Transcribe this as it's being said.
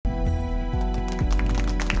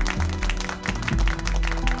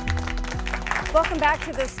Welcome back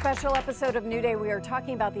to this special episode of New Day. We are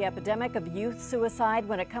talking about the epidemic of youth suicide.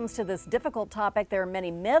 When it comes to this difficult topic, there are many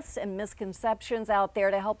myths and misconceptions out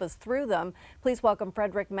there. To help us through them, please welcome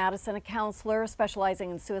Fredric Matteson, a counselor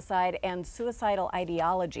specializing in suicide and suicidal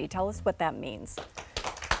ideology. Tell us what that means.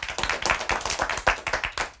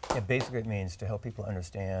 Basically, it means to help people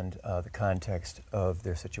understand the context of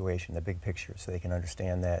their situation, the big picture, so they can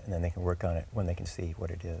understand that, and then they can work on it when they can see what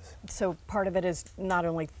it is. So part of it is not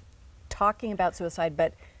only talking about suicide,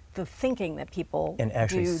 but the thinking that people do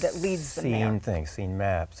that leads them there. Seeing things, seeing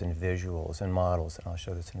maps and visuals and models, and I'll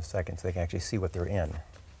show this in a second, so they can actually see what they're in.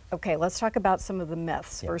 Okay, let's talk about some of the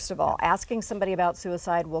myths. First of all, asking somebody about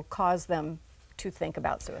suicide will cause them to think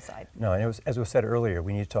about suicide. No, and as was said earlier,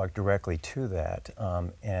 we need to talk directly to that,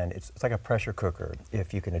 and it's like a pressure cooker.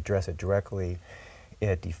 If you can address it directly,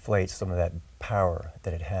 it deflates some of that power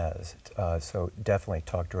that it has. So definitely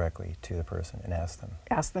talk directly to the person and ask them.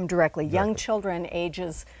 Ask them directly. Young children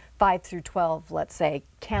ages 5 through 12, let's say,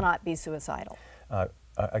 cannot be suicidal.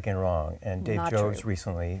 Again, wrong. And Dave Jones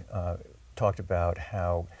recently talked about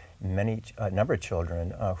how a number of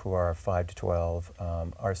children who are 5 to 12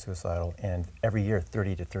 are suicidal, and every year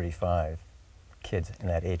 30 to 35 kids in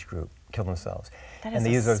that age group kill themselves. That and is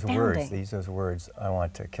they use those astounding. words. They use those words, "I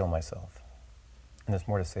want to kill myself." And there's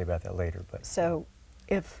more to say about that later. But so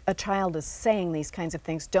if a child is saying these kinds of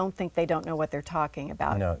things, don't think they don't know what they're talking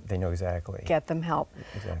about. No, they know exactly. Get them help.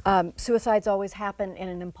 Exactly. Suicides always happen in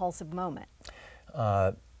an impulsive moment.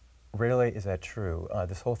 Rarely is that true.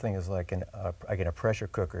 This whole thing is like again, a pressure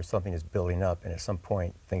cooker. Something is building up, and at some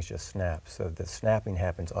point, things just snap. So the snapping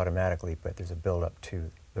happens automatically, but there's a build-up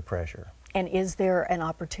to the pressure. And is there an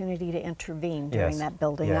opportunity to intervene during that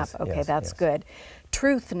building up? Okay, yes, that's good.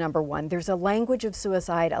 Truth, number one. There's a language of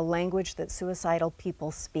suicide, a language that suicidal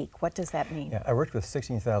people speak. What does that mean? Yeah, I worked with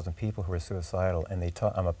 16,000 people who were suicidal, and they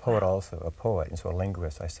taught. I'm a poet also, a poet, and so a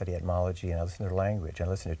linguist. I study etymology, and I listen to their language. I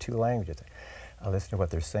listen to two languages. I listen to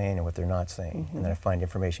what they're saying and what they're not saying, and then I find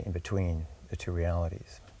information in between the two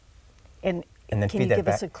realities. And then can you give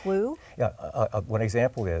us a clue? Yeah, one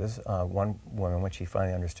example is one woman, when she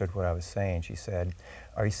finally understood what I was saying, she said,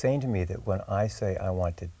 "Are you saying to me that when I say I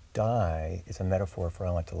want to die, it's a metaphor for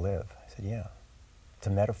I want to live?" I said, "Yeah, it's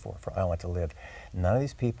a metaphor for I want to live." None of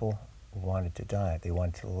these people wanted to die. They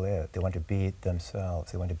wanted to live. They wanted to be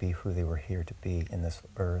themselves. They wanted to be who they were here to be in this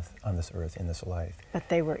earth, on this earth, in this life. But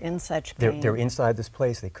they were in such pain. They were inside this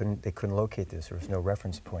place. They couldn't locate this. There was no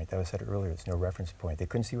reference point. That was said earlier. There's no reference point. They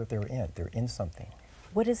couldn't see what they were in. They were in something.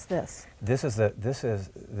 What is this? This is the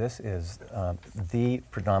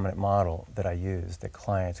predominant model that I use that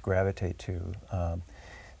clients gravitate to.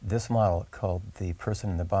 This model, called the person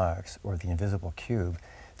in the box or the invisible cube.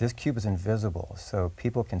 This cube is invisible, so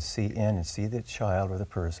people can see in and see the child or the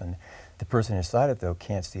person. The person inside it, though,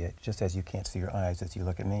 can't see it, just as you can't see your eyes as you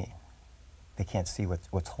look at me. They can't see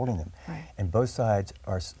what's holding them. Right. And both sides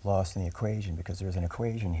are lost in the equation because there's an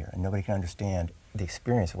equation here, and nobody can understand the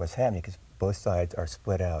experience of what's happening because both sides are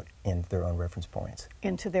split out in their own reference points.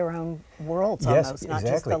 Into their own worlds, yes, almost, exactly.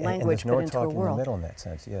 not just the language, and there's no but into a talking world. in the middle in that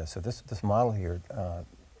sense, yeah. So this model here,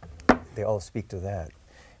 they all speak to that.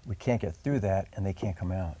 We can't get through that, and they can't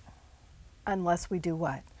come out. Unless we do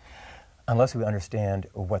what? Unless we understand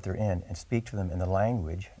what they're in and speak to them in the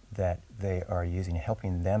language that they are using,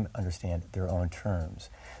 helping them understand their own terms.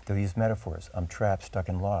 They'll use metaphors. I'm trapped, stuck,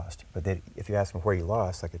 and lost. But if you ask them where you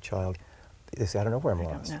lost, like a child, they say, I don't know where I'm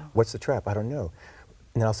lost. What's the trap? I don't know.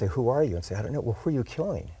 And then I'll say, who are you? And say, I don't know. Well, who are you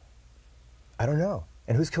killing? I don't know.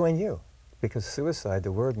 And who's killing you? Because suicide,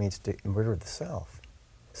 the word means to murder the self.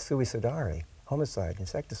 Suicidare, homicide,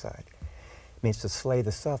 insecticide. Means to slay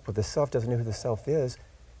the self, but the self doesn't know who the self is,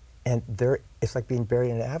 and it's like being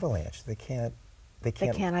buried in an avalanche. They can't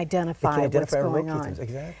identify what's going on. Things.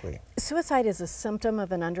 Exactly. Suicide is a symptom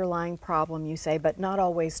of an underlying problem, you say, but not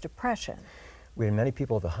always depression. We had many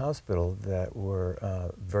people at the hospital that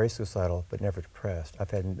were very suicidal but never depressed.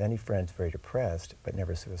 I've had many friends very depressed but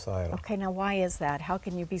never suicidal. Okay, now why is that? How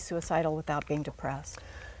can you be suicidal without being depressed?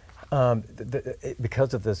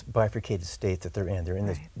 Because of this bifurcated state that they're in. They're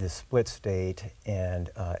in this split state, and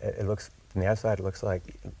it looks, from the outside, it looks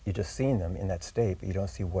like you're just seeing them in that state, but you don't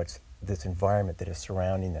see what's this environment that is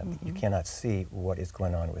surrounding them. You cannot see what is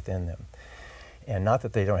going on within them. And not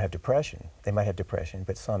that they don't have depression. They might have depression,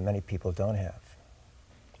 but many people don't have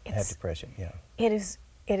depression, yeah. It is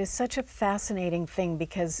such a fascinating thing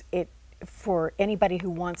because for anybody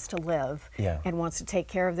who wants to live and wants to take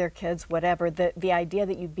care of their kids, whatever, the idea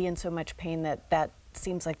that you'd be in so much pain that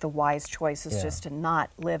seems like the wise choice is just to not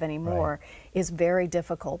live anymore, is very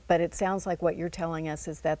difficult. But it sounds like what you're telling us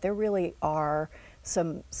is that there really are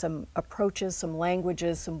some approaches, some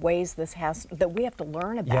languages, some ways that we have to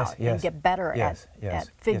learn about and get better at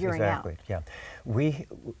figuring exactly. out. Yeah,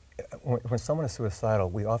 when someone is suicidal,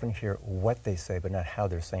 we often hear what they say, but not how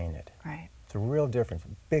they're saying it. Right. It's a real difference,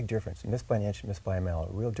 big difference, missed by an inch, missed by a mile,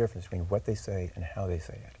 a real difference between what they say and how they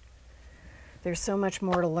say it. There's so much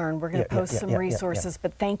more to learn. We're going to post some resources,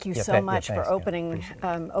 but thank you so much for opening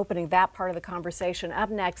that part of the conversation.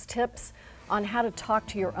 Up next, tips on how to talk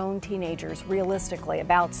to your own teenagers realistically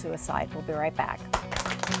about suicide. We'll be right back.